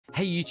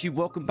Hey YouTube,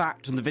 welcome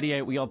back to the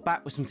video. We are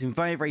back with something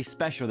very, very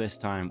special this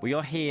time. We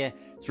are here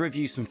to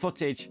review some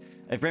footage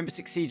of Rainbow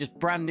Six Siege's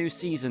brand new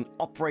season,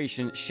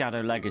 Operation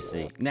Shadow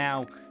Legacy.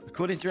 Now,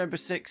 according to Rainbow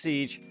Six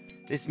Siege,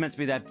 this is meant to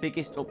be their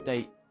biggest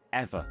update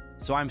ever.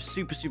 So I'm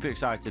super, super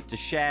excited to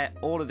share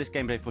all of this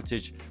gameplay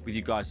footage with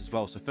you guys as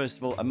well. So first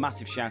of all, a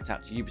massive shout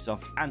out to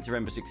Ubisoft and to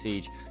Rainbow Six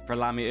Siege for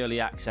allowing me early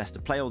access to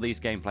play all these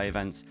gameplay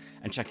events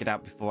and check it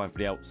out before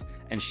everybody else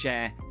and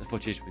share the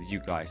footage with you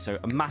guys. So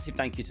a massive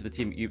thank you to the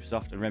team at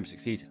Ubisoft and Rainbow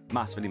Six Siege.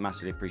 Massively,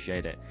 massively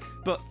appreciate it.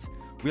 But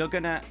we are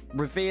going to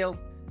reveal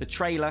the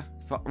trailer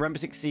for Rainbow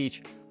Six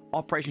Siege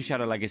Operation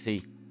Shadow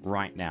Legacy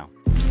right now.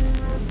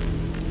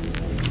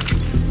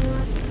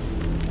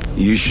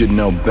 You should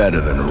know better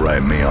than to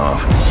write me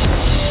off.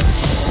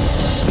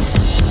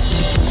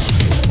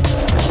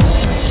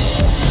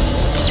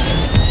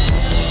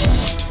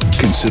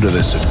 Consider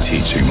this a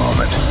teaching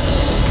moment.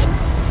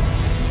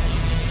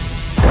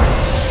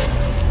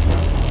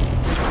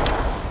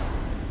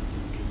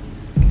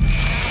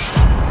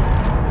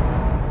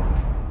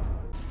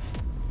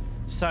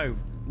 So,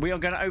 we are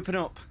going to open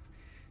up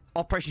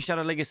Operation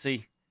Shadow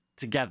Legacy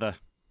together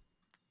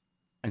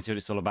and see what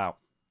it's all about.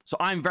 So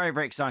I'm very,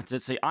 very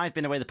excited. See, I've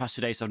been away the past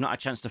 2 days, so I've not had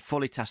a chance to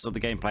fully test all the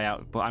gameplay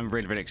out, but I'm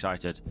really, really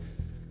excited.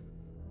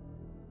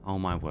 Oh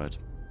my word.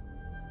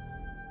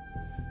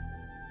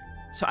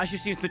 So as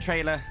you've seen from the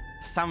trailer,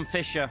 Sam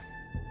Fisher,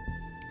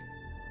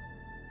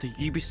 the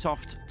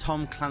Ubisoft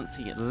Tom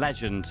Clancy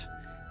legend,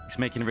 is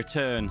making a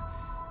return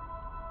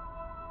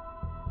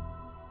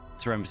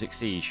to Rainbow Six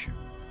Siege.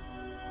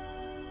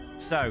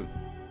 So,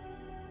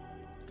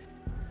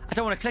 I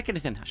don't want to click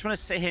anything. I just want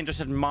to sit here and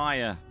just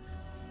admire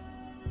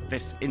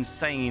this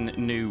insane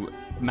new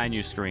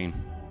menu screen.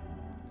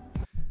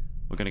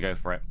 We're going to go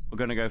for it. We're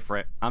going to go for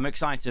it. I'm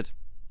excited.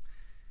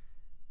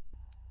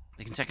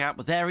 You can check out,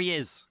 but there he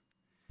is.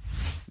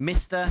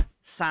 Mr.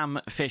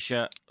 Sam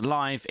Fisher,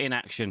 live in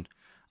action.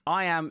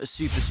 I am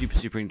super, super,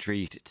 super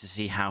intrigued to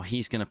see how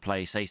he's going to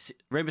play. Say,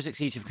 Rainbow Six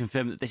Siege have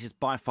confirmed that this is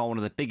by far one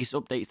of the biggest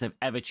updates they've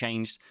ever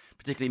changed,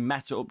 particularly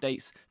meta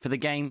updates for the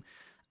game.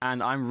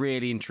 And I'm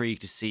really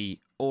intrigued to see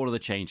all of the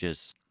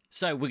changes.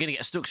 So we're going to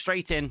get stuck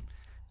straight in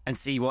and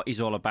see what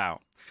he's all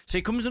about. So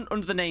he comes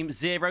under the name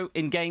Zero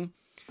in-game.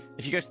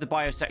 If you go to the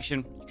bio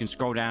section, you can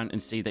scroll down and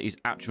see that his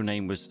actual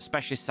name was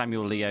Specialist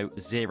Samuel Leo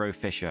Zero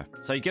Fisher.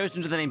 So he goes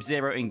under the name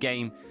Zero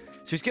in-game.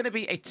 So he's going to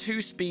be a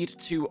 2-speed,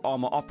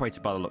 2-armor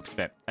operator by the looks of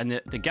it. And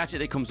the gadget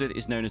that comes with it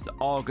is known as the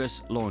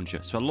Argus Launcher.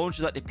 So a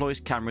launcher that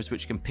deploys cameras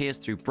which can pierce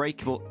through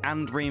breakable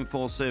and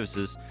reinforced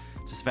surfaces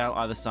to surveil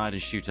either side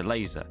and shoot a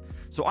laser.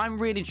 So I'm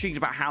really intrigued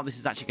about how this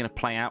is actually going to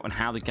play out and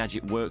how the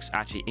gadget works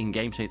actually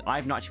in-game. So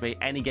I've not actually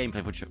played any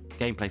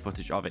gameplay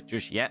footage of it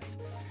just yet.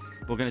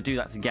 We're going to do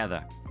that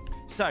together.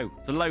 So,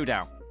 the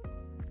loadout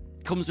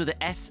comes with the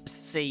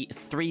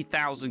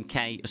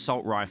SC3000K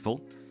assault rifle.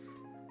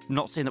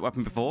 Not seen that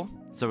weapon before,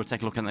 so we'll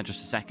take a look at that in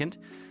just a second.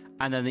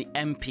 And then the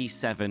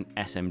MP7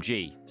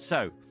 SMG.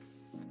 So,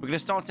 we're going to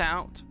start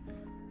out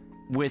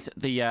with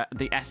the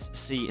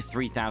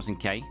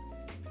SC3000K.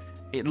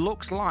 It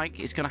looks like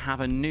it's going to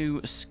have a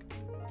new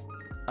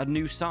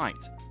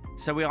sight.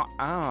 So we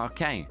are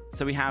okay.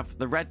 So we have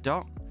the red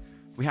dot.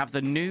 We have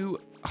the new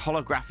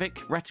holographic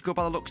reticle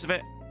by the looks of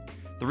it.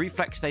 The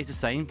reflex stays the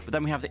same, but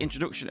then we have the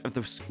introduction of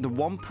the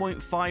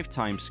 1.5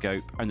 times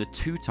scope and the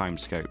 2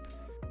 times scope.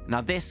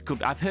 Now this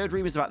could, I've heard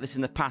rumors about this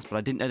in the past, but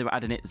I didn't know they were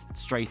adding it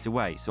straight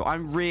away. So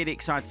I'm really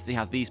excited to see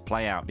how these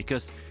play out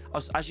because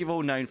as you've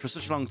all known, for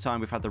such a long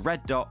time, we've had the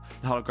red dot,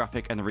 the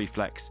holographic and the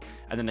reflex,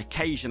 and then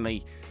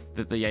occasionally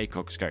the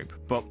ACOG scope.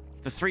 But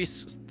the three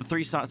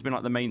sights have been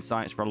like the main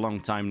sights for a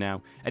long time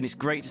now, and it's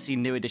great to see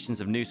new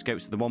additions of new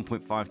scopes to the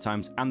 1.5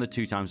 times and the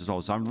 2 times as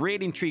well. So I'm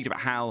really intrigued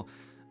about how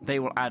they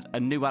will add a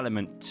new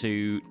element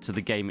to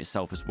the game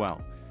itself as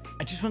well.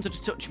 I just wanted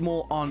to touch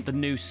more on the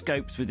new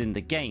scopes within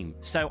the game.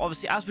 So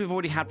obviously, as we've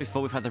already had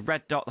before, we've had the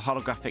red dot, the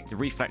holographic, the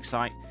reflex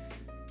sight.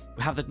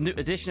 We have the new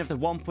addition of the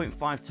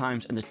 1.5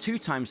 times and the 2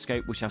 times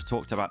scope, which I've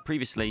talked about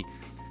previously.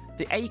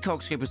 The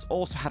ACOG scope has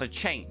also had a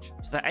change.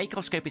 So the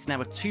ACOG scope is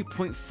now a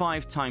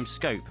 2.5 times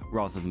scope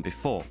rather than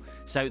before.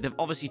 So they've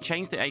obviously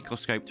changed the ACOG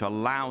scope to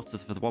allow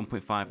for the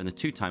 1.5 and the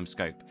 2 times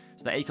scope.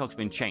 So the ACOG's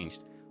been changed.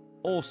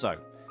 Also,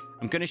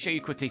 I'm going to show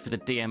you quickly for the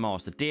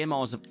DMRs. The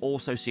DMRs have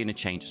also seen a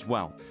change as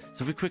well.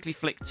 So if we quickly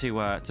flick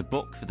to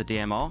book for the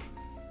DMR,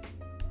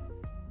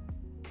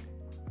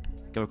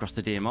 go across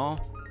the DMR,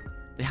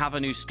 they have a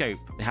new scope.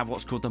 They have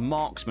what's called the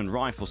Marksman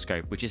Rifle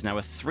Scope, which is now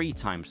a 3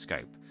 times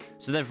scope.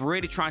 So they've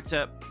really tried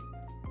to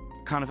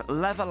kind of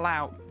level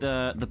out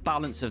the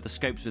balance of the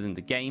scopes within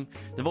the game.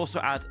 They've also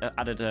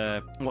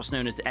added what's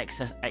known as the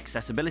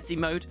accessibility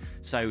mode,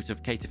 so to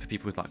cater for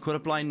people with like color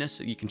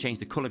blindness. You can change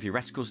the color of your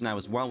reticles now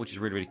as well, which is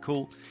really, really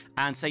cool.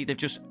 And say they've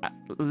just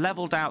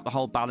leveled out the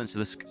whole balance of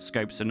the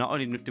scope. So not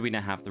only do we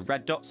now have the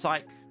red dot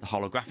sight, the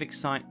holographic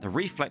sight, the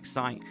reflex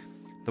sight,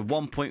 the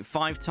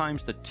 1.5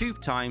 times, the 2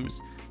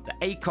 times, the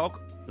ACOG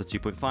the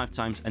 2.5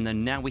 times, and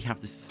then now we have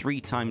the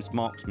 3 times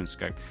marksman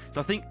scope.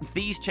 So I think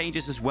these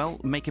changes as well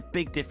make a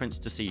big difference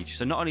to Siege.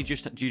 So not only do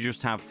you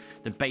just have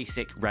the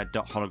basic red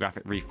dot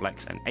holographic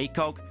reflex and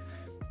ACOG,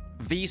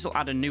 these will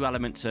add a new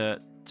element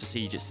to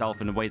Siege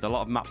itself in the way that a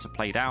lot of maps are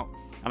played out.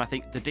 And I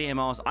think the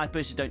DMRs, I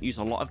personally don't use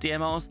a lot of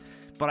DMRs,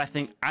 but I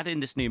think adding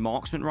this new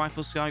marksman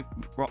rifle scope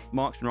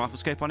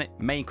on it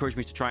may encourage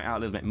me to try it out a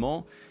little bit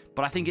more.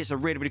 But I think it's a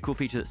really, really cool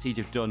feature that Siege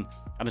have done.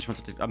 I just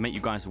wanted to make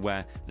you guys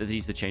aware that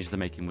these are the changes they're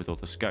making with all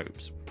the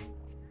scopes.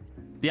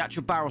 The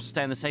actual barrels are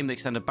staying the same. The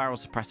extended barrel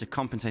suppressor,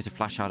 compensator,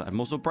 flash hider, and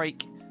muzzle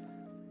brake.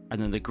 And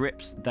then the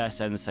grips, they're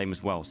staying the same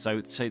as well. So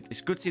it's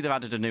good to see they've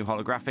added a new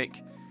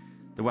holographic.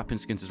 The weapon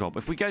skins as well.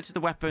 But if we go to the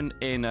weapon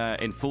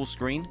in full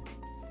screen,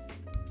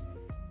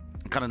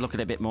 kind of look at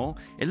it a bit more,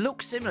 it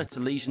looks similar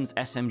to Legion's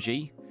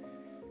SMG.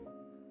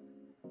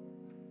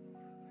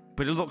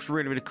 But it looks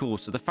really, really cool.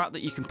 So the fact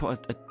that you can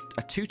put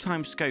a 2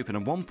 times scope and a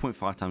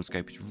 1.5 times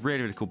scope is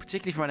really, really cool,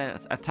 particularly from an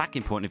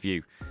attacking point of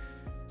view.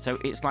 So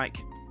it's like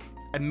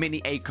a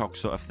mini ACOG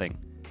sort of thing.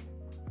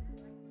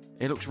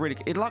 It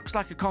looks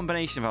like a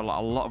combination of a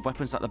lot of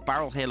weapons. Like the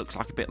barrel here looks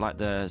like a bit like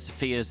the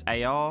Sophia's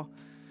AR.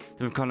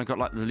 Then we've kind of got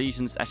like the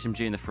Legion's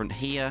SMG in the front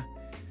here.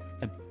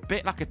 A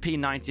bit like a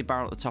P90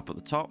 barrel at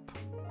the top.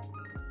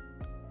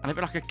 And a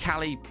bit like a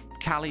Cali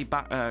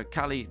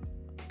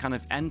kind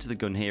of end to the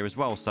gun here as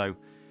well. So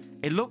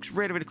it looks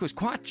really, really cool.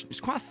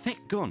 It's quite a thick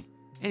gun.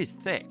 It is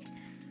thick.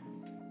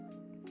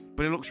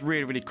 But it looks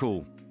really, really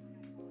cool.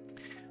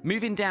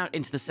 Moving down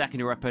into the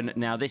secondary weapon.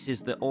 Now, this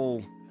is the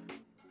all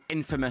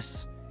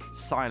infamous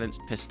silenced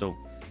pistol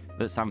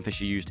that Sam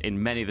Fisher used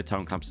in many of the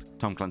Tom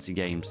Clancy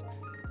games.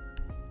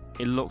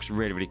 It looks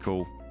really, really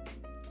cool.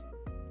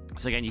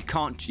 So again, you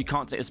can't take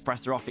the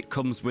suppressor off. It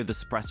comes with the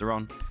suppressor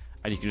on.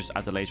 And you can just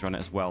add the laser on it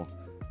as well.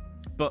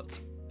 But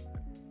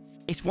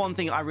it's one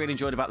thing I really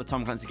enjoyed about the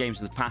Tom Clancy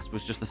games in the past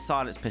was just the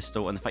silenced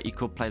pistol and the fact you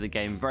could play the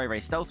game very, very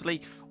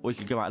stealthily, or you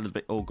could go out a little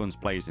bit all guns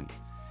blazing.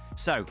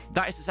 So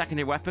that is the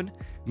secondary weapon.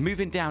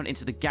 Moving down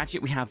into the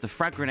gadget, we have the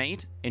frag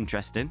grenade,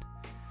 interesting,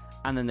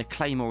 and then the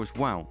claymore as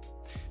well.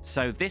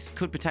 So this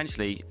could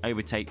potentially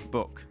overtake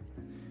Book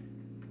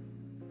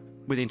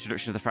with the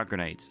introduction of the frag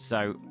grenades.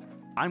 So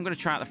I'm going to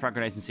try out the frag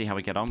grenades and see how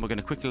we get on. We're going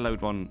to quickly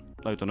load one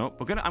up.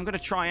 I'm going to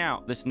try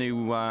out this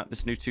new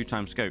 2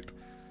 times scope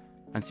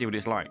and see what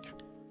it's like.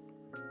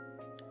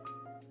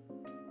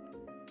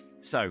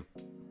 So,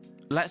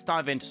 let's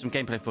dive into some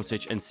gameplay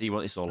footage and see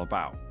what it's all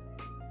about.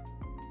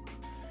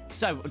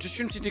 So, I'm just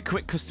trying to do a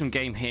quick custom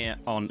game here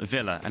on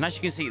Villa. And as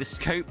you can see, the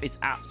scope is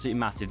absolutely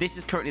massive. This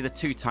is currently the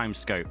 2 times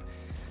scope.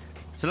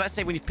 So, let's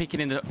say when you're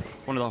picking in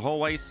one of the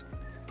hallways,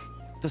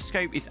 the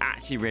scope is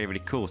actually really, really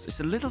cool. So it's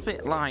a little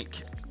bit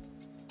like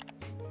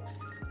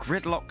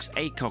Gridlock's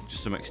ACOG to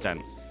some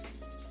extent.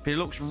 But it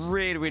looks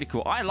really, really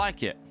cool. I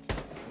like it.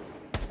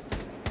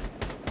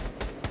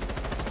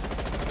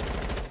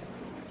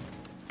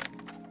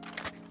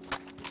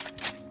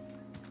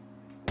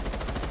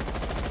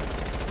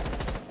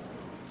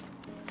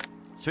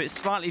 So it's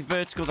slightly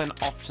vertical, then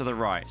off to the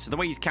right. So the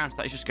way you counter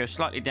that is just go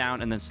slightly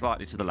down and then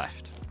slightly to the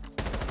left.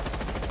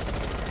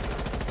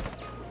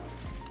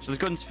 So the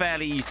gun's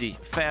fairly easy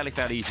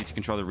to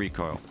control the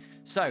recoil.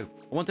 So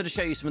I wanted to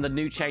show you some of the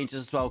new changes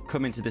as well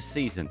coming to this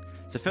season.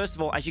 So first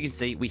of all, as you can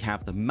see, we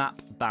have the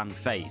map ban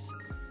phase.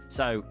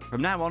 So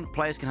from now on,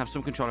 players can have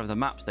some control over the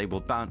maps they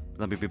will ban.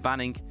 They'll be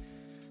banning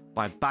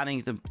by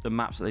banning the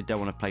maps that they don't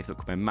want to play for the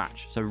upcoming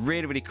match. So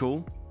really, really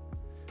cool.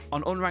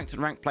 On unranked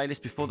and ranked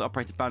playlists before the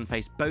operator ban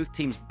phase, both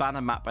teams ban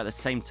a map at the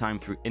same time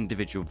through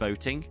individual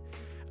voting.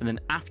 And then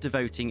after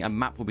voting, a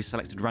map will be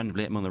selected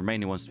randomly among the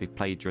remaining ones to be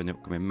played during the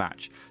upcoming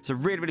match. So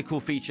really, really cool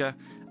feature.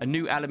 A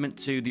new element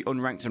to the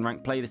unranked and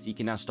ranked playlist. You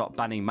can now start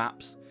banning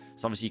maps.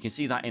 So obviously you can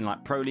see that in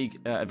like Pro League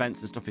events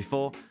and stuff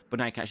before, but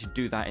now you can actually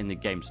do that in the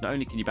game. So not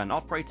only can you ban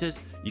operators,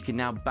 you can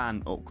now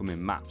ban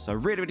upcoming maps. So a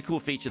really, really cool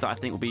feature that I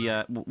think will be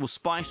will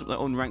spice up the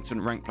unranked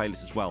and ranked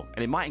playlist as well.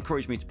 And it might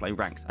encourage me to play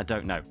ranked. I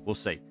don't know. We'll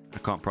see. I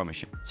can't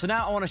promise you. So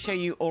now I want to show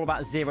you all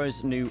about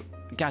Zero's new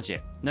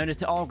gadget, known as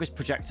the Argus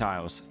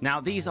projectiles.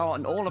 Now, these are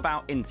all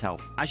about intel.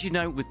 As you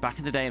know, with back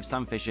in the day of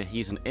Sam Fisher,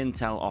 he's an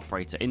intel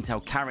operator,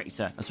 intel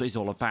character. That's what he's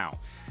all about.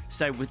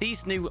 So with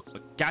these new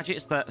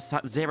gadgets that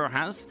Zero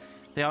has,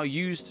 they are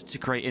used to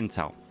create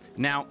intel.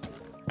 Now,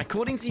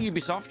 according to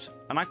Ubisoft,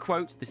 and I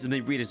quote, this is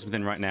me reading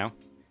something right now,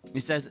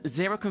 it says,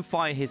 Zero can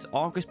fire his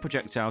Argus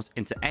projectiles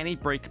into any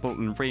breakable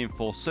and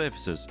reinforced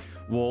surfaces,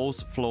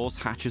 walls, floors,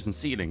 hatches, and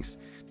ceilings,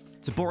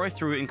 to burrow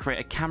through and create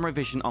a camera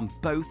vision on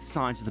both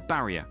sides of the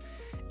barrier.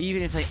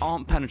 Even if they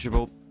aren't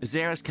penetrable,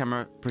 Zero's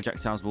camera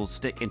projectiles will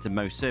stick into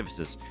most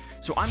surfaces.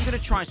 So I'm going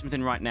to try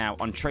something right now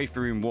on Trophy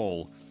Room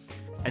Wall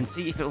and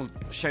see if it'll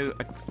show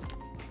a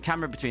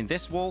camera between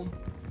this wall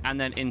and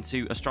then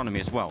into Astronomy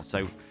as well.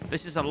 So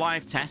this is a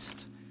live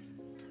test.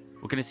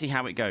 We're going to see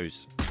how it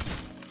goes.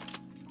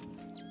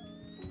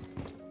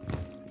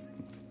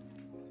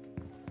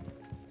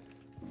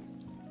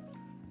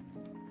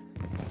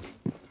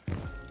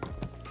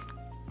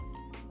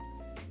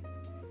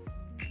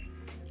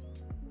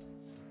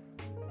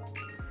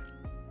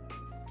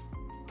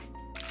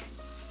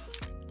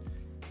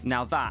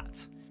 Now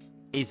that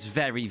is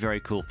very, very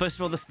cool. First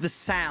of all, the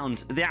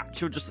sound, the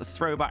actual just the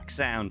throwback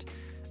sound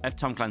of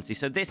Tom Clancy.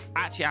 So this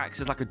actually acts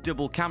as like a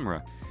double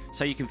camera.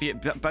 So you can view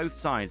it both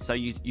sides. So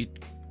you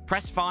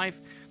press 5,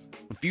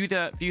 view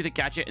the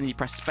gadget, and you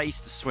press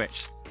space to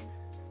switch,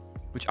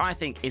 which I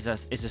think is a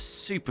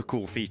super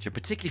cool feature,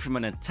 particularly from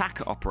an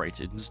attacker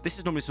operator. This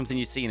is normally something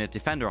you see in a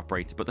defender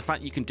operator, but the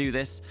fact you can do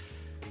this,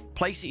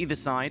 place it either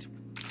side,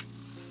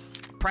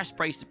 press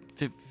space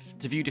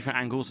to view different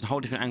angles and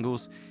hold different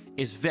angles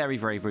is very,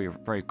 very, very,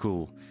 very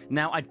cool.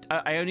 Now,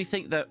 I only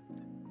think that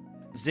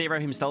Zero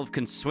himself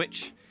can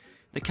switch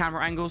the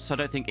camera angles, so I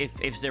don't think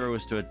if Zero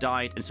was to have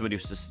died and somebody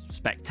was to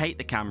spectate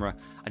the camera,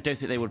 I don't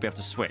think they would be able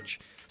to switch.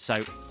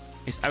 So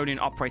it's only an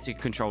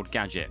operator-controlled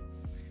gadget.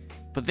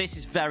 But this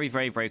is very,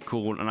 very, very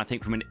cool, and I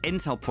think from an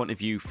intel point of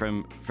view,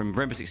 from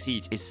Rainbow Six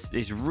Siege,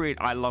 is really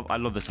I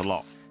love this a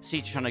lot.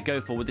 Siege is trying to go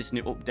forward with this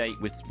new update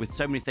with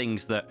so many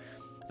things that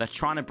they're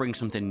trying to bring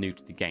something new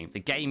to the game. The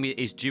game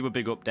is due a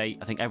big update.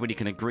 I think everybody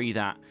can agree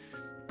that.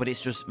 But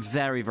it's just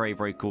very, very,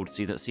 very cool to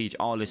see that Siege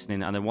are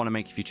listening and they want to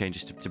make a few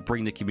changes to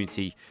bring the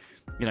community,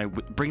 you know,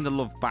 bring the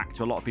love back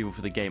to a lot of people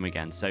for the game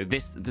again. So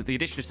the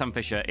addition of Sam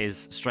Fisher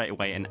is straight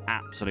away an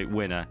absolute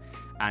winner.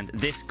 And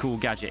this cool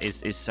gadget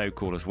is so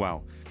cool as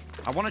well.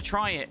 I want to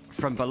try it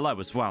from below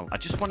as well. I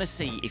just want to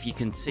see if you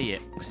can see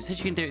it, because it says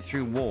you can do it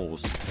through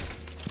walls.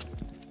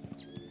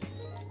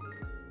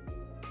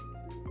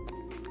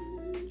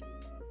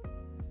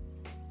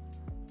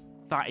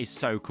 That is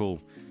so cool.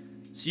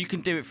 So you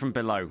can do it from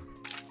below.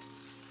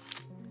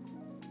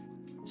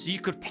 So you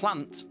could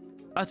plant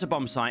at a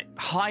bomb site,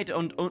 hide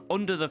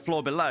under the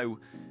floor below,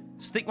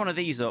 stick one of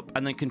these up,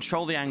 and then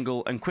control the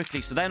angle and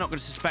quickly, so they're not going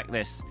to suspect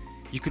this.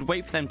 You could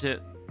wait for them to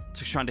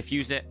try and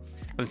defuse it,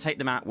 and take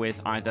them out with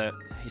either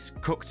his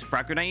cooked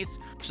frag grenades.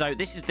 So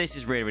this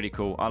is really, really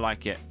cool. I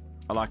like it.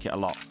 I like it a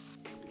lot.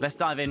 Let's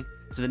dive in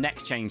to the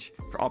next change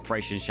for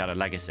Operation Shadow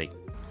Legacy.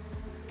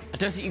 I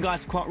don't think you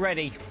guys are quite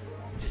ready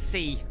to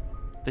see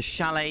the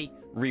Chalet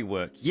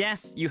rework.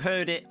 Yes, you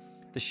heard it.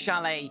 The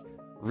Chalet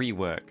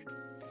rework.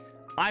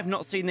 I've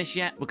not seen this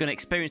yet. We're going to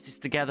experience this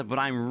together, but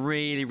I'm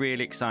really,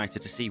 really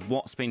excited to see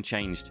what's been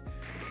changed.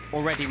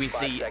 Already we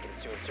see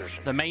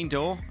the main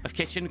door of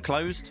kitchen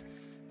closed.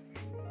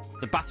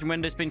 The bathroom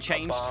window's been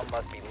changed. A bomb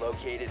must be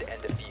located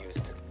and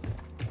defused.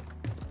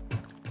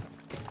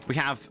 We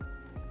have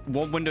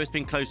one window has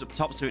been closed up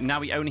top, so now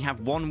we only have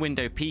one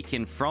window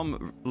peeking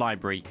from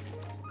library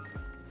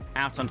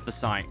out onto the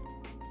site.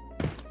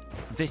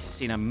 This has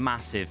seen a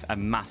massive,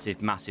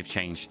 massive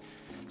change.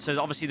 So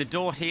obviously the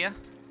door here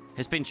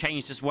has been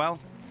changed as well.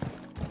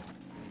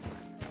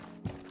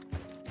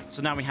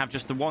 So now we have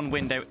just the one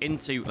window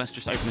into... Let's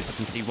just open this up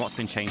and see what's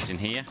been changed in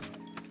here.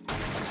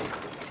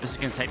 This is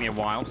going to take me a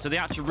while. So the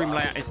actual room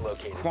layout is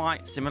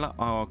quite similar.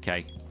 Oh,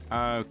 okay.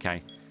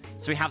 Okay.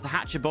 So we have the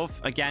hatch above,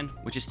 again,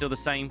 which is still the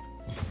same.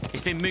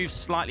 It's been moved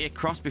slightly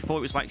across. Before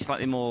it was like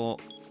slightly more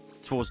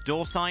towards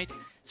door side.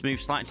 It's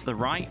moved slightly to the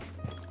right.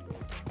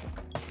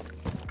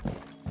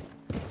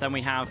 Then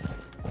we have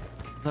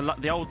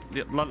the old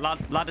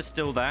ladder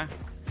still there.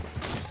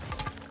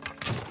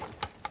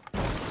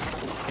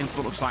 Into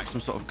what looks like some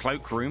sort of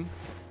cloakroom.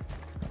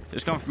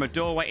 It's gone from a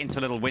doorway into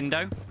a little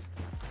window.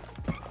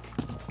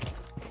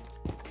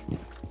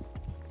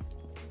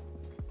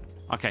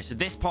 Okay, so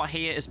this part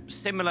here is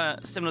similar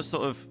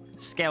sort of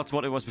scale to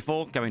what it was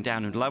before, going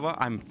down and lower.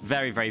 I'm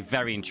very, very,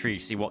 very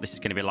intrigued to see what this is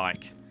going to be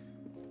like.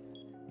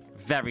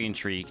 Very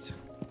intrigued.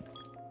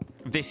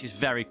 This is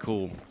very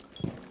cool.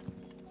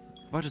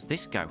 Where does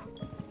this go?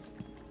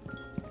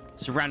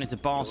 Surrounded to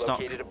bar stock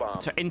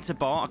to into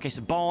bar. Okay,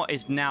 so bar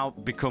is now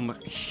become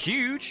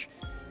huge.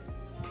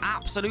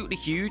 Absolutely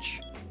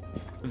huge.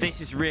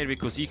 This is really, really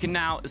cool. So you can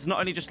now, it's not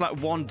only just like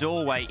one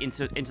doorway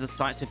into the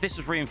site. So if this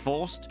was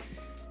reinforced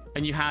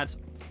and you had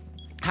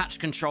hatch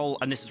control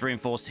and this is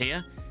reinforced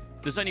here,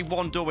 there's only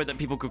one doorway that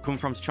people could come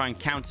from to try and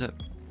counter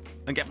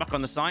and get back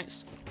on the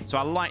sites. So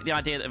I like the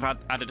idea that they've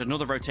added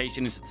another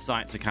rotation into the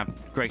site to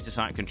have greater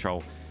site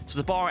control. So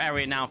the bar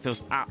area now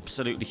feels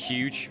absolutely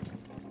huge.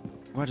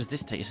 Where does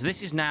this take you? So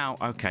this is now...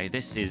 Okay,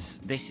 this is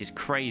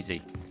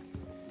crazy.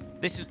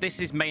 This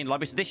is main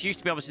lobby. So this used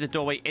to be obviously the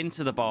doorway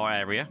into the bar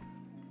area.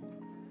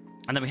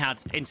 And then we had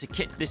into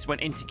kit. This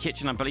went into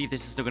kitchen. I believe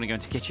this is still going to go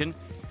into kitchen.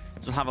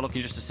 So we'll have a look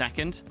in just a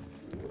second.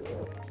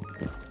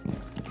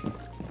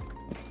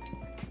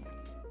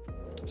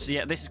 So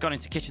yeah, this has gone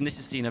into kitchen. This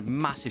has seen a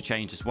massive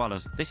change as well.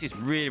 This is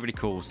really, really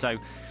cool. So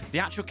the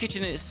actual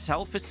kitchen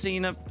itself has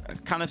seen a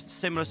kind of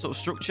similar sort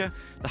of structure.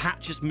 The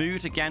hatch has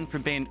moved again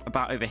from being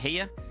about over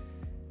here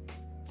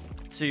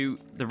to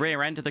the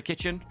rear end of the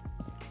kitchen.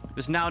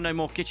 There's now no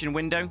more kitchen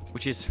window,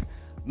 which is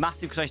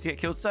massive because I used to get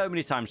killed so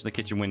many times from the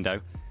kitchen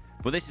window.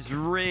 But this is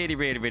really,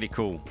 really, really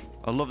cool.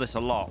 I love this a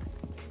lot.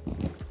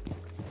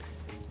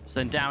 So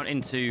then down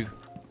into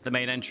the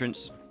main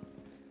entrance,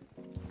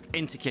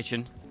 into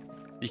kitchen.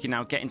 You can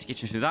now get into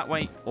kitchen through that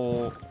way,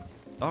 or...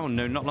 Oh,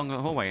 no, not along the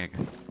hallway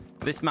again.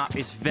 This map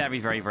is very,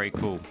 very, very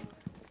cool.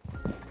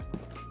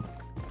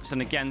 So,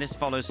 and again, this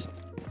follows...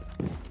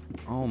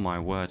 Oh, my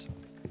word.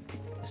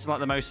 There's That's like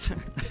the most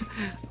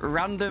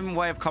random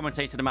way of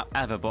commentating a map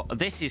ever, but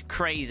this is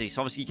crazy.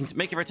 So obviously you can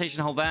make a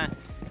rotation hole there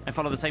and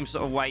follow the same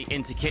sort of way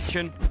into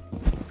kitchen.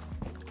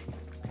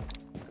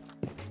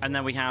 And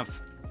then we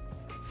have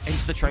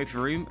into the trophy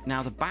room.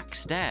 Now the back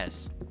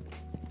stairs.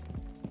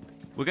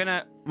 We're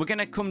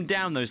gonna come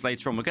down those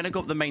later on. We're gonna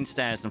go up the main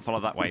stairs and follow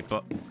that way,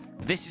 but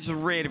this is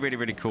really, really,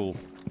 really cool.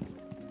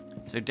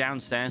 So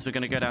downstairs, we're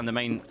gonna go down the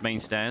main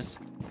stairs.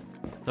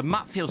 The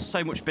map feels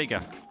so much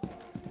bigger.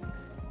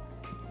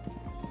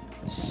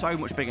 So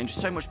much bigger and just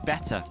so much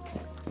better.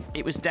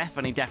 It was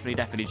definitely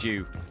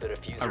due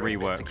a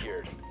rework.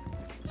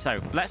 So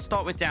let's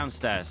start with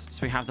downstairs.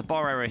 So we have the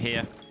bar area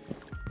here.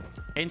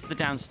 Into the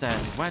downstairs.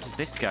 Where does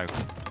this go?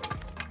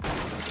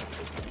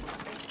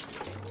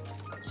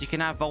 So you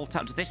can have vault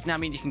out. Does this now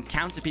mean you can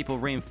counter people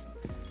trying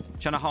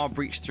to hard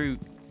breach through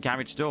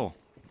garage door?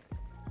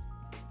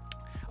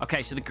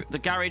 Okay, so the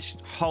garage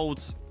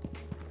holds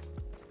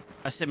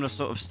a similar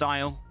sort of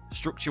style,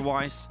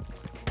 structure-wise.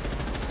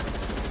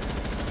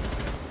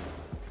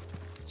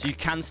 So you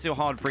can still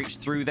hard breach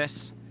through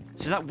this.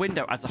 So that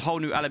window adds a whole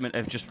new element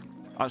of just...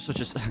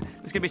 such as there's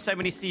going to be so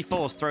many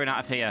C4s thrown out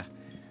of here.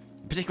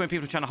 Particularly when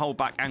people are trying to hold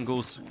back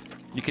angles,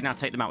 you can now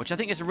take them out, which I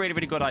think is a really,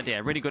 really good idea.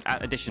 A really good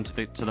addition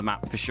to the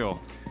map, for sure.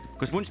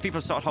 Because once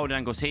people start holding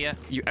angles here,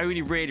 you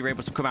only really are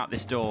able to come out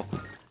this door.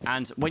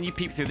 And when you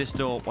peep through this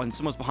door, when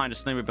someone's behind a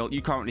snowmobile,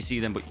 you can't really see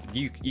them, but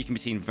you can be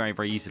seen very,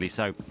 very easily.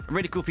 So a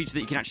really cool feature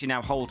that you can actually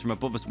now hold from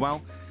above as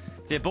well.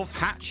 The above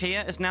hatch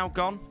here is now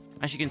gone.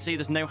 As you can see,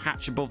 there's no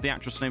hatch above the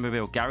actual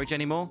snowmobile garage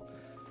anymore.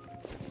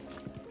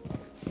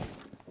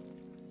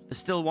 There's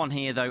still one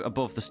here, though,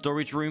 above the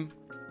storage room.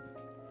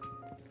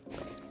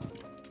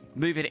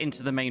 Move it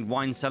into the main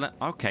wine cellar.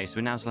 Okay, so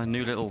now there's a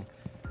new little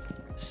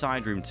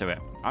side room to it.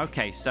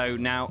 Okay, so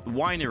now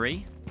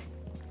winery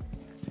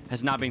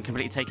has now been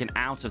completely taken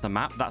out of the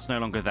map. That's no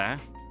longer there.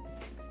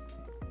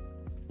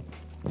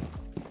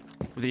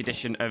 With the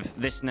addition of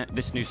this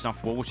new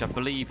soft wall, which I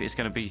believe is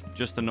going to be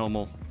just the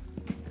normal.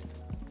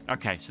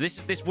 Okay, so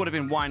this would have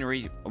been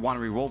winery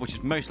wall, which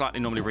is most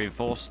likely normally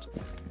reinforced.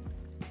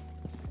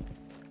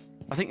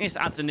 I think this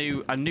adds a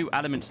new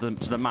element to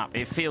the map.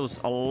 It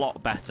feels a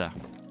lot better.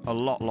 A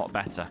lot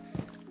better.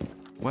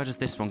 Where does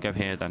this one go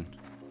here, then?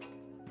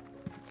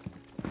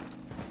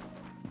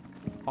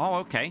 Oh,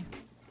 okay.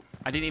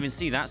 I didn't even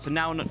see that. So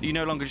now you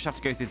no longer just have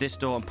to go through this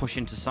door and push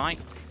into sight.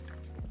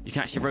 You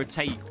can actually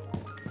rotate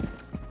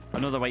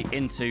another way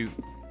into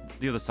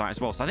the other side as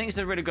well. So I think it's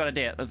a really good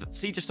idea.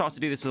 Siege just started to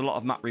do this with a lot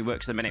of map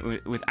reworks at the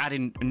minute, with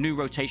adding new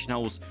rotation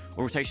holes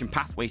or rotation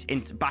pathways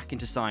back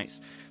into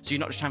sites. So you're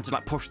not just having to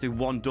like push through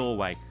one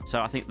doorway. So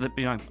I think that,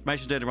 I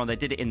mentioned earlier on, they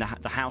did it in the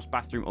house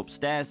bathroom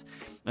upstairs,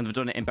 and they've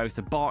done it in both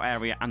the bar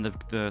area and the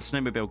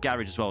snowmobile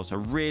garage as well. So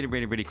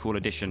really cool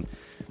addition.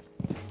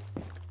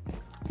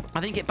 I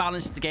think it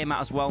balances the game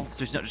out as well,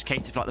 so it's not just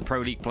catered for like the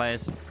Pro League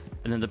players.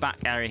 And then the back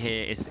area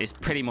here is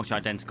pretty much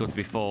identical to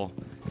before,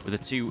 with the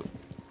two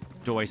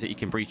doorways that you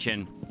can breach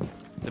in.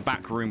 The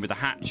back room with the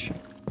hatch,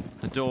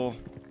 the door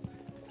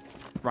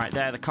right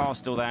there, the car's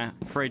still there,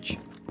 fridge.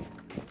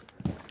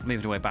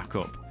 Moving away back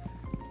up.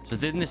 So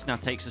then this now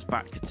takes us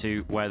back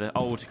to where the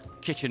old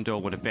kitchen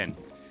door would have been.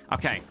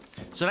 Okay,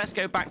 so let's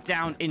go back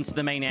down into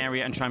the main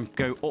area and try and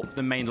go up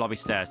the main lobby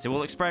stairs. So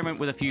we'll experiment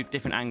with a few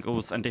different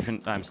angles and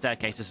different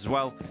staircases as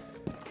well.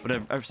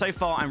 But so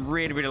far, I'm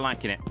really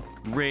liking it.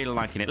 Really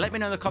liking it. Let me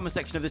know in the comment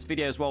section of this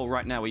video as well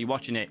right now, where you're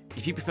watching it,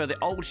 if you prefer the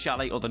old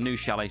chalet or the new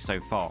chalet so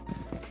far.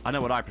 I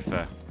know what I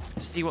prefer.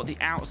 To see what the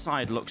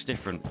outside looks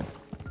different.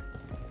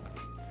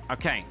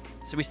 Okay,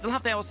 so we still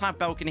have the outside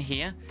balcony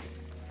here.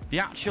 The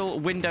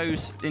actual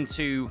windows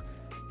into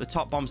the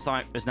top bomb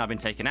site has now been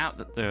taken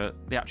out. The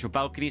actual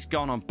balcony's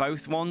gone on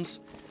both ones.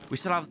 We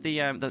still have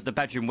the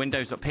bedroom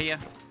windows up here.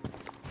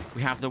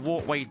 We have the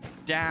walkway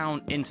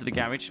down into the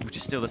garage, which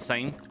is still the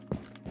same.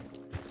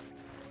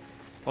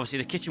 Obviously,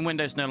 the kitchen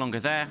window's no longer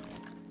there.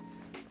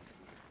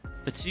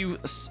 The two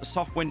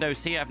soft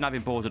windows here have now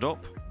been boarded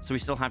up, so we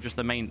still have just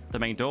the main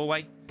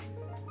doorway.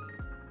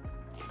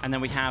 And then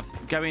we have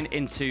going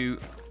into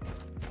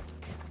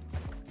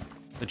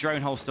the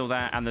drone hole still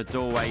there, and the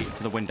doorway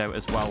for the window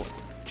as well,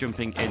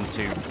 jumping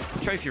into the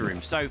trophy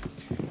room. So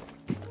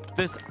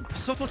there's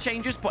subtle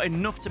changes, but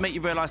enough to make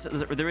you realize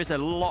that there is a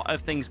lot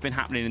of things been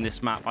happening in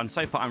this map. And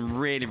so far, I'm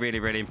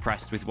really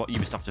impressed with what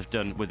Ubisoft have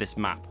done with this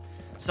map.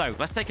 So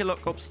let's take a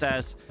look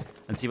upstairs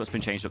and see what's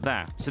been changed up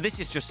there. So this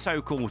is just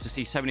so cool to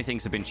see so many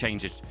things have been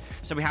changed.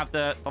 So we have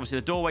obviously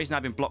the doorway's now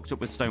been blocked up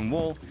with stone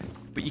wall,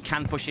 but you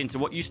can push into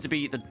what used to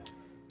be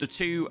the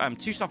two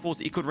soft walls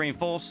that you could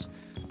reinforce.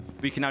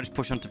 But you can now just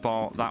push onto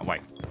bar that way.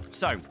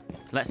 So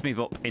let's move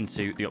up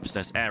into the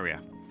upstairs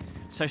area.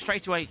 So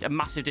straight away, a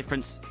massive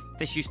difference.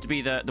 This used to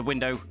be the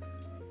window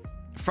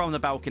from the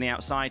balcony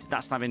outside.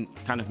 That's now been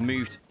kind of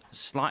moved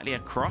slightly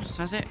across,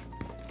 has it?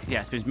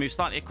 Yeah, it's been moved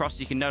slightly across.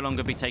 You can no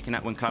longer be taken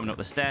out when climbing up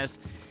the stairs.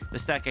 The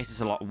staircase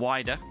is a lot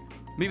wider.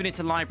 Moving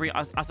into library,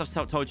 as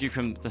I've told you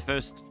from the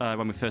first,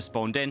 when we first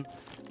spawned in,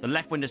 the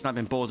left window's now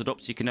been boarded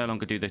up, so you can no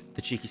longer do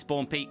the cheeky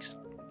spawn peaks.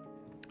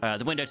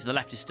 The window to the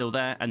left is still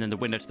there, and then the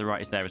window to the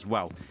right is there as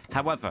well.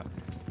 However,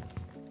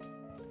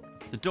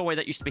 the doorway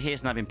that used to be here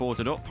has now been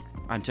boarded up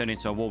and turned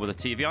into a wall with a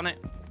TV on it,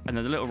 and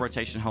then the little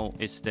rotation hole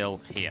is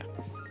still here.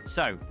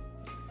 So,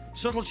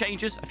 subtle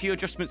changes, a few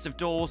adjustments of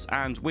doors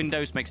and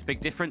windows makes a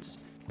big difference.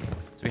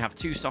 So we have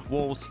 2 soft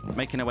walls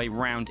making our way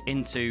round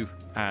into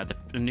the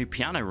new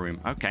piano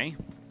room. Okay,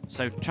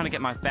 so trying to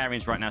get my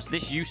bearings right now. So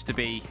this used to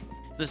be,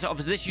 this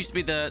used to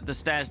be the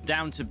stairs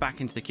down to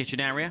back into the kitchen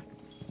area.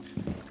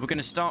 We're going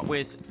to start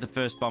with the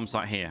first bomb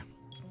site here.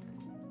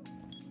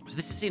 So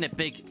this has seen a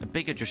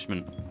big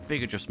adjustment.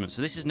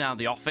 So this is now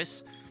the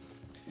office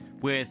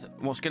with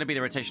what's going to be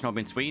the rotation hole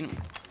in between.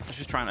 Let's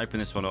just try and open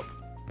this one up.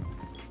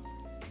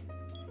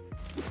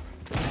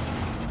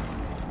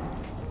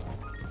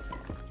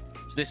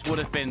 So this would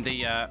have been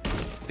the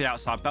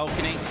outside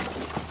balcony.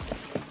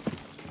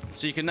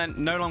 So you can then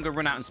no longer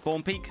run out and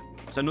spawn peek.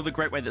 So another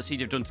great way that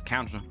CD have done to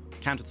counter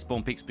the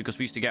spawn peaks, because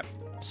we used to get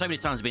so many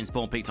times being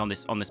spawn peeked on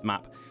this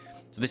map.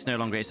 So this no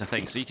longer is a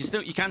thing. So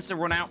you can still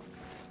run out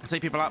and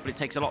take people out, but it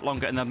takes a lot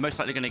longer, and they're most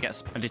likely going to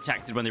get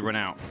detected when they run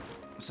out.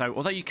 So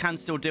although you can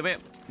still do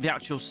it, the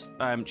actual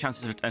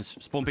chances of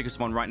spawn peek of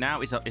someone right now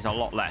is a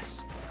lot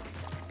less.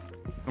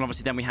 And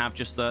obviously then we have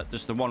just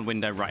the one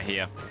window right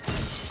here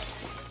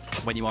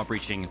when you are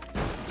breaching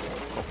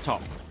up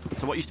top.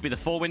 So what used to be the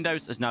 4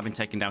 windows has now been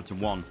taken down to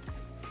 1.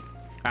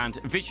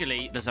 And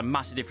visually, there's a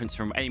massive difference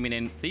from aiming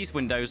in these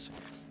windows,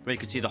 where you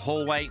can see the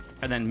hallway,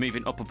 and then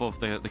moving up above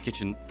the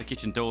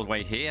kitchen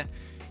doorway here,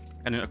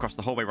 and then across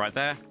the hallway right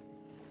there.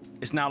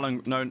 It's now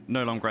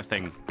no longer a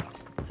thing.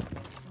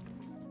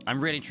 I'm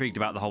really intrigued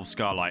about the whole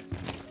skylight.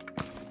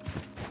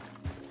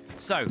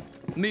 So,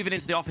 moving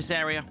into the office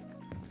area,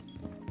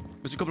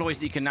 there's a couple of ways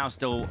that you can now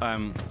still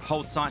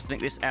hold sites. I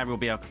think this area will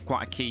be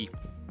quite a key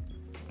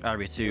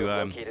area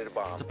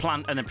to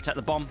plant and then protect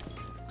the bomb,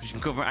 because you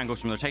can cover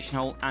angles from the rotation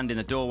hole and in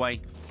the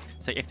doorway.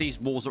 So if these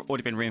walls have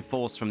already been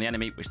reinforced from the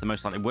enemy, which they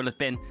most likely will have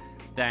been,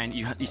 then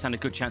you stand a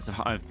good chance of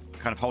kind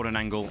of holding an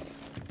angle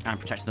and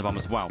protecting the bomb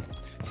as well.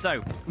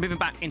 So moving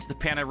back into the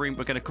piano room,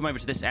 we're going to come over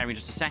to this area in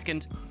just a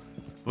second.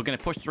 We're going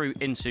to push through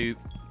into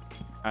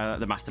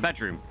the master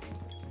bedroom.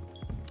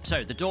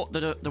 So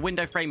the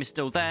window frame is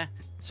still there.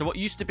 So what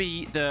used to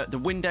be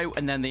the window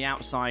and then the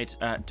outside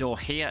door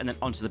here and then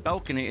onto the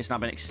balcony has now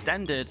been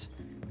extended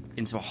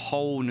into a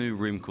whole new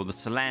room called the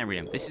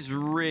solarium. This is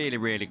really,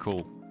 really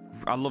cool.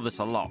 I love this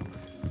a lot.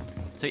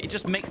 So it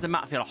just makes the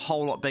map feel a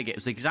whole lot bigger. It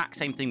was the exact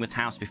same thing with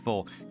House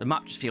before. The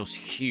map just feels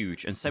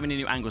huge, and so many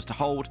new angles to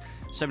hold,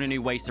 so many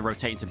new ways to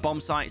rotate into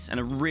bomb sites, and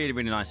a really,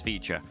 really nice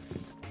feature.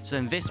 So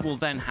then this will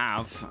then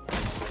have...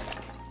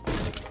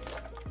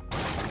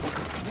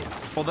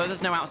 Although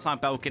there's no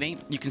outside balcony,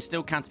 you can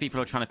still counter people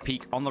who are trying to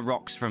peek on the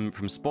rocks from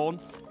spawn.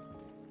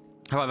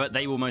 However,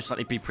 they will most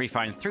likely be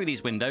pre-firing through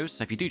these windows,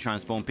 so if you do try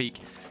and spawn peek,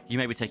 you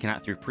may be taken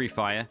out through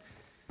pre-fire.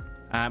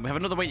 We have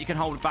another way you can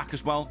hold back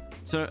as well.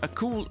 So a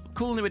cool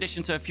new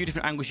addition to a few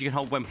different angles you can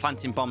hold when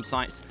planting bomb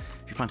sites.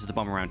 If you planted the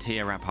bomb around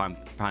here, around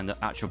behind the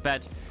actual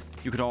bed,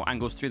 you could hold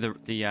angles through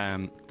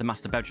the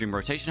master bedroom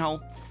rotation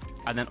hole,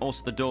 and then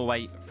also the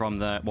doorway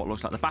from what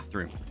looks like the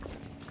bathroom.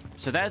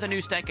 So there's the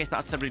new staircase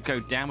that's set to go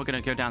down. We're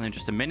going to go down in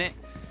just a minute.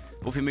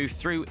 But if we move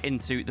through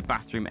into the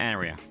bathroom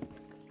area.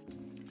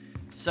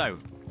 So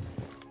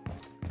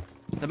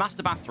the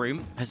master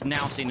bathroom has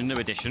now seen a new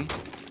addition.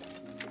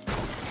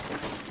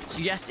 So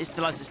yes, it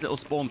still has this little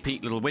spawn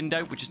peak little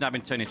window, which has now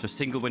been turned into a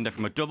single window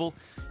from a double.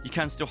 You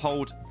can still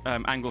hold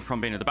angle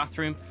from being in the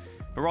bathroom,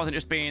 but rather than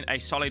just being a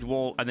solid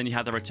wall and then you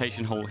have the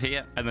rotation hole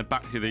here and then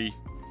back through the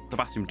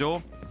bathroom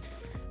door,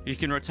 you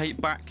can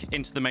rotate back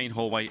into the main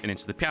hallway and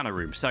into the piano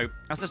room. So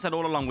as I said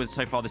all along with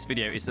so far this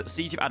video, is that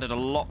Siege have added a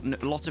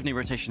lot of new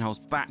rotation holes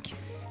back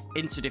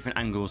into different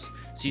angles,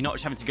 so you're not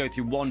just having to go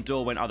through one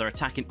door when either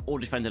attacking or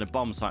defending a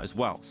bomb site as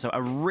well. So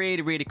a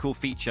really, really cool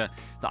feature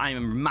that I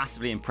am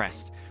massively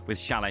impressed with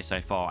Chalet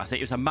so far. I think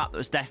it was a map that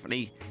was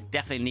definitely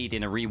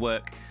needing a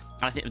rework,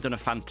 and I think they've done a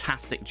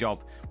fantastic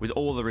job with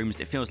all the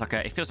rooms. It feels like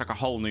a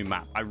whole new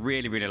map. I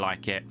really, really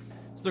like it.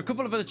 So a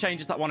couple of other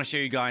changes that I want to show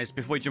you guys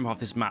before we jump off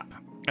this map,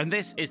 and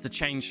this is the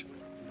change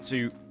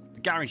to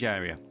the garage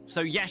area.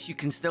 So yes, you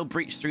can still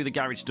breach through the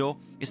garage door.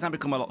 It's now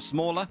become a lot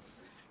smaller.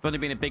 It's only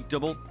been a big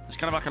double. It's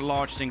kind of like a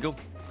large single.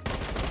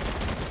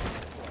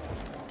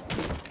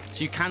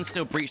 So you can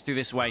still breach through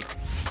this way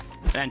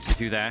and enter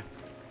through there.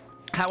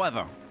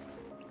 However,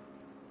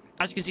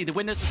 as you can see, the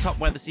windows at the top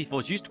where the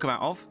C4s used to come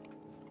out of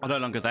are no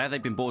longer there.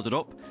 They've been boarded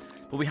up.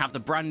 But we have the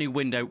brand new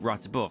window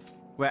right above,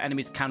 where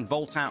enemies can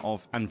vault out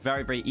of and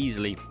very, very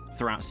easily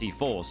throw out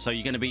C4s. So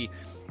you're going to be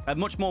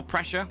much more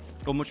pressure,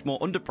 or much more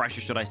under pressure,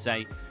 should I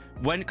say,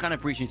 when kind of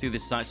breaching through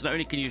this site. So not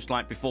only can you just,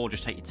 like before,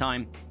 just take your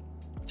time,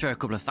 throw a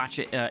couple of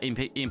Thatcher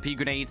EMP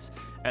grenades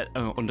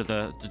under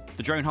the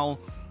drone hole,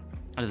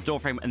 under the door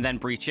frame, and then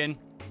breach in,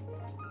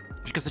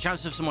 because the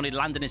chances of someone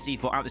landing a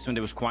C4 out this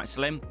window was quite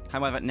slim.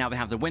 However, now they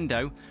have the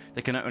window,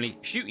 they can not only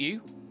shoot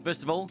you,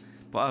 first of all,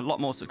 but a lot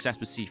more success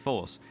with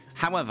C4s.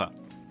 However,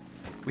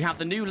 we have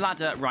the new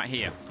ladder right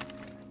here.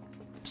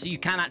 So you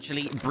can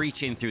actually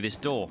breach in through this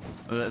door,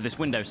 this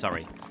window,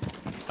 sorry.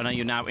 and then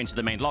you're now into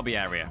the main lobby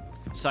area.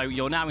 So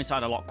you're now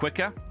inside a lot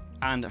quicker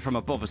and from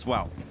above as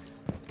well.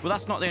 Well,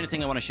 that's not the only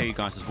thing I want to show you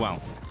guys as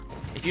well.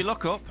 If you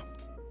look up,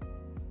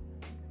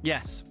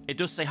 yes, it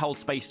does say hold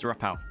space to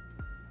rappel.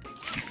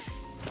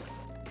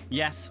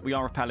 Yes, we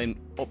are rappelling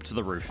up to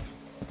the roof.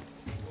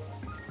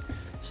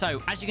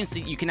 So, as you can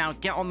see, you can now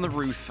get on the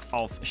roof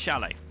of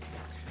Chalet.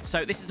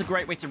 So, this is a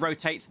great way to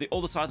rotate to the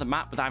other side of the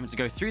map without having to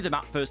go through the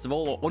map first of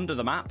all, or under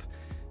the map,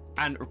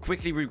 and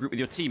quickly regroup with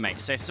your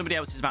teammates. So, if somebody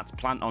else is about to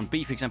plant on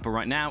B, for example,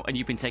 right now, and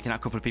you've been taking out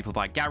a couple of people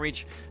by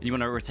garage, and you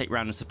want to rotate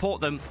around and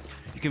support them,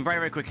 you can very,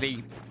 very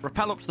quickly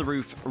rappel up to the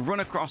roof, run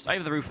across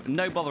over the roof,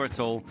 no bother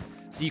at all.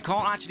 So, you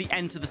can't actually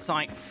enter the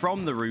site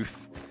from the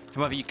roof.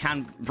 However, you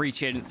can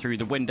breach in through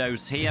the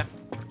windows here,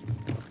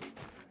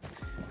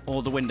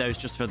 or the windows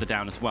just further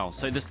down as well.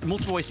 So there's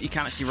multiple ways that you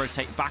can actually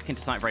rotate back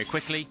into site very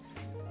quickly.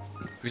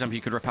 For example,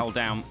 you could rappel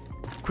down,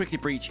 quickly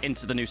breach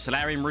into the new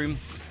solarium room,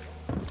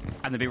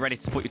 and then be ready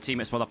to support your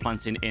teammates while they're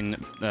planting in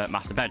the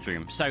master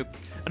bedroom. So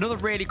another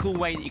really cool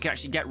way that you can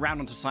actually get around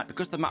onto site,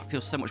 because the map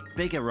feels so much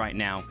bigger right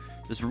now,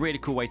 there's a really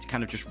cool way to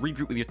kind of just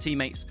regroup with your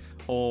teammates,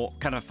 or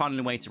kind of find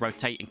a way to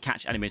rotate and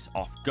catch enemies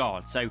off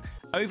guard. So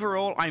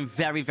overall, I'm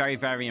very, very,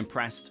 very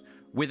impressed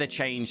with a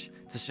change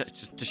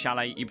to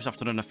Chalet. Ubisoft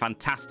have done a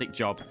fantastic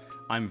job.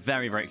 I'm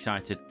very, very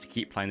excited to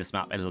keep playing this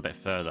map a little bit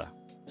further.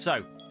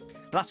 So,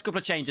 last couple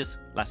of changes,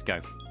 let's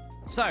go.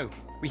 So,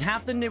 we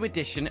have the new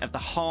edition of the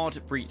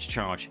hard breach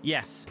charge.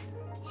 Yes,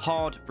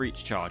 hard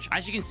breach charge.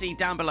 As you can see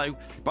down below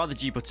by the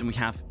G button, we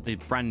have the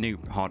brand new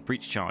hard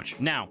breach charge.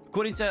 Now,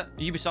 according to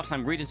Ubisoft,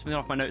 I'm reading something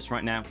off my notes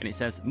right now, and it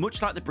says,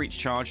 much like the breach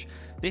charge,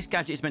 this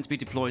gadget is meant to be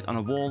deployed on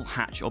a wall,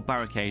 hatch, or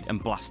barricade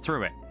and blast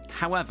through it.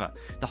 However,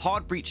 the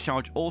hard breach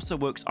charge also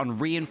works on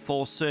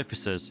reinforced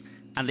surfaces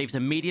and leaves a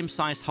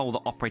medium-sized hole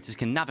that operators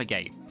can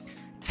navigate.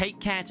 Take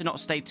care to not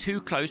stay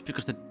too close,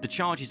 because the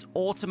charge is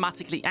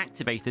automatically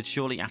activated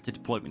shortly after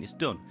deployment is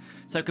done.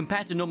 So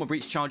compared to normal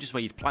breach charges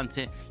where you'd plant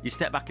it, you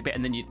step back a bit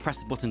and then you'd press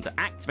the button to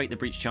activate the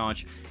breach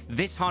charge,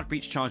 this hard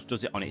breach charge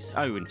does it on its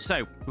own.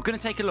 So we're going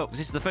to take a look. This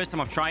is the first time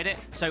I've tried it.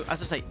 So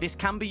as I say, this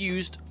can be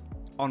used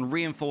on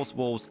reinforced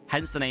walls,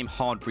 hence the name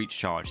hard breach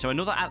charge. So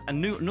another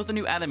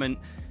new element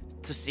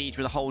to Siege,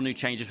 with a whole new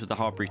changes with the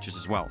hard breaches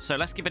as well. So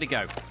let's give it a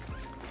go.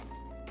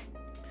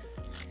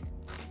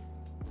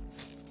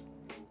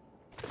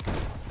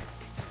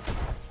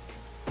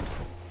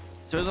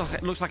 So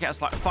it looks like it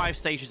has like 5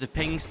 stages of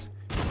pings.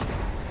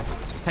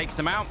 Takes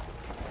them out,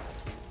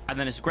 and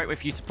then it's a great way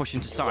for you to push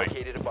into site.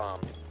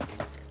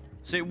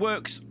 So it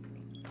works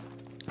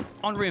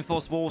on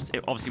reinforced walls.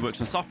 It obviously works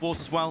on soft walls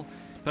as well.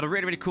 But a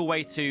really, really cool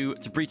way to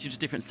breach into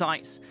different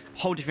sites,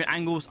 hold different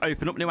angles,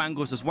 open up new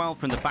angles as well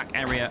from the back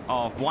area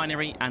of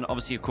Winery, and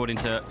obviously according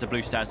to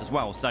Blue Stairs as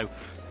well. So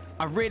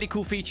a really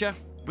cool feature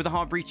with the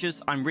hard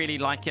breaches. I really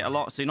like it a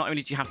lot. So not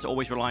only do you have to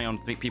always rely on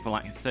people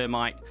like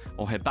Thermite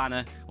or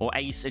Hibana or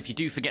Ace, if you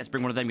do forget to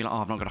bring one of them, you're like,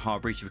 oh, I've not got a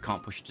hard breacher, we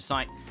can't push it to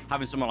site.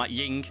 Having someone like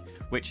Ying,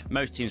 which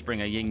most teams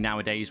bring a Ying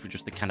nowadays with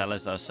just the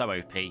Candelas that are so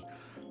OP.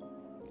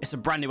 It's a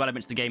brand new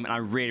element to the game, and I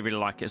really, really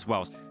like it as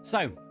well.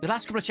 So, the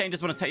last couple of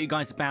changes I want to tell you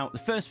guys about. The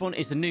first one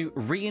is the new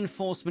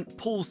reinforcement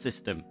pool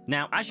system.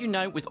 Now, as you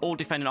know, with all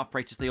defending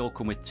operators, they all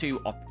come with two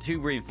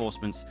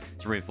reinforcements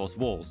to reinforce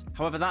walls.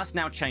 However, that's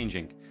now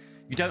changing.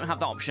 You don't have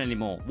that option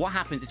anymore. What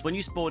happens is when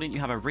you spawn in, you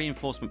have a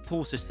reinforcement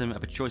pool system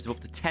of a choice of up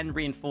to 10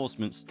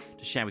 reinforcements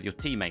to share with your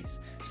teammates.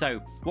 So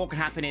what can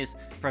happen is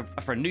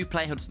for a new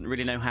player who doesn't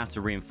really know how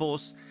to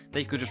reinforce,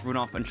 they could just run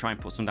off and try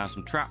and put down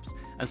some traps,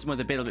 and someone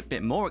with a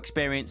bit more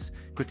experience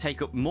could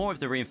take up more of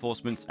the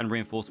reinforcements and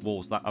reinforce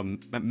walls that are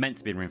meant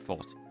to be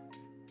reinforced.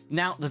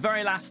 Now, the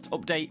very last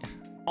update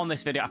on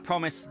this video, I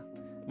promise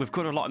we've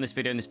covered a lot in this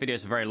video, and this video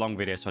is a very long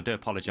video, so I do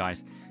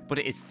apologize, but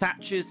it is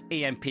Thatcher's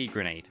EMP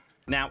grenade.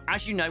 Now,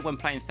 as you know, when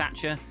playing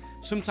Thatcher,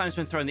 sometimes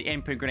when throwing the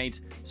EMP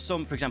grenade,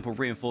 some, for example,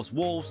 reinforced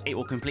walls, it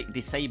will completely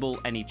disable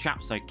any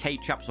traps, so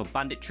K-traps or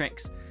bandit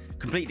tricks,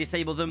 completely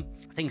disable them.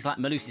 Things like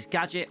Melusi's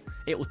gadget,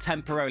 it will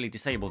temporarily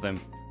disable them,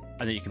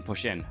 and then you can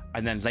push in.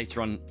 And then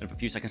later on, a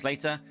few seconds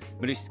later,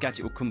 Melusi's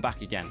gadget will come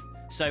back again.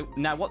 So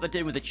now what they're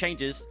doing with the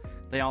changes,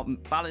 they are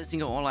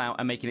balancing it all out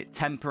and making it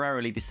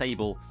temporarily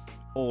disable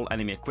all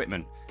enemy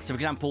equipment. So, for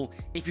example,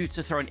 if you were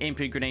to throw an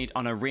EMP grenade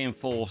on a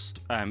reinforced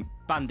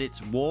bandit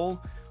wall,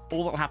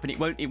 all that'll happen, it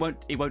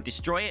won't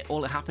destroy it. All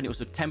that'll happen, it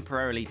will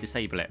temporarily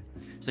disable it.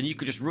 So you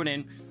could just run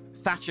in,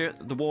 Thatcher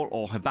the wall,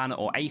 or Hibana,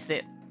 or Ace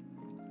it,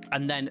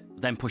 and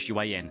then push your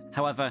way in.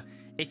 However,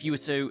 if you were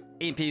to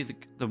EMP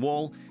the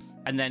wall,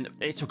 and then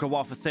it took a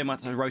while for Thermite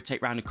to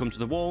rotate around and come to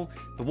the wall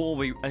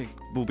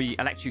will be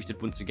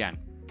electrocuted once again.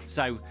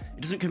 So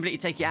it doesn't completely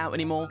take it out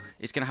anymore.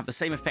 It's going to have the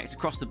same effect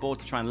across the board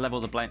to try and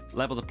level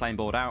the playing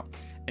board out,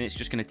 and it's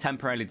just going to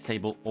temporarily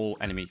disable all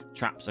enemy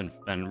traps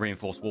and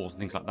reinforced walls and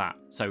things like that.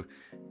 So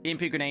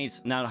EMP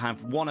grenades now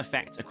have one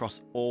effect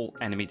across all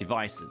enemy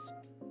devices.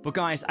 But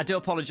guys, I do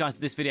apologise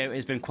that this video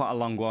has been quite a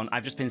long one.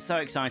 I've just been so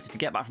excited to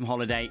get back from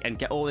holiday and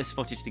get all this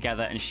footage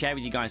together and share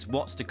with you guys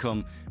what's to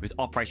come with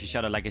Operation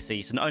Shadow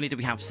Legacy. So not only do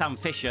we have Sam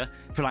Fisher,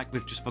 I feel like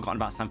we've just forgotten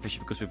about Sam Fisher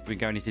because we've been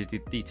going into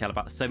detail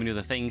about so many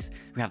other things.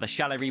 We have the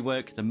Chalet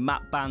rework, the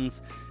map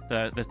bans,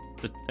 the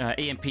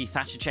EMP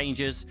Thatcher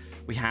changes.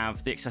 We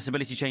have the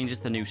accessibility changes,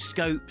 the new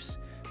scopes.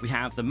 We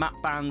have the map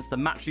bans, the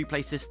match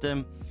replay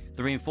system,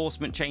 the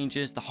reinforcement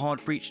changes, the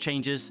hard breach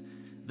changes.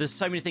 There's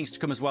so many things to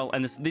come as well,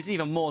 and there's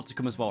even more to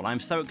come as well. I'm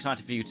so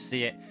excited for you to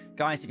see it.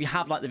 Guys, if you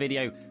have liked the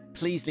video,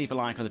 please leave a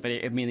like on the video.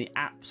 It would mean the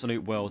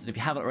absolute world. And if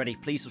you haven't already,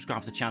 please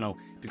subscribe to the channel,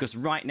 because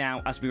right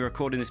now, as we're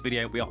recording this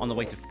video, we are on the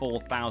way to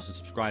 4,000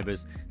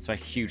 subscribers, so a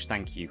huge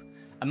thank you.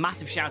 A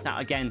massive shout out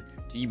again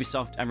to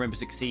Ubisoft and Rainbow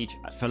Six Siege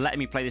for letting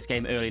me play this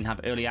game early and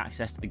have early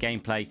access to the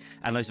gameplay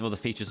and loads of other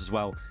features as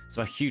well.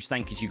 So a huge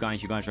thank you to you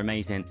guys. You guys are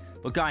amazing.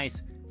 But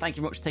guys, thank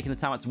you very much for taking the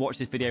time out to watch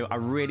this video. I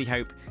really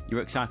hope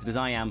you're excited as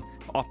I am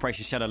for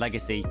Operation Shadow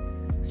Legacy.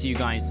 See you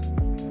guys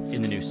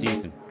in the new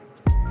season.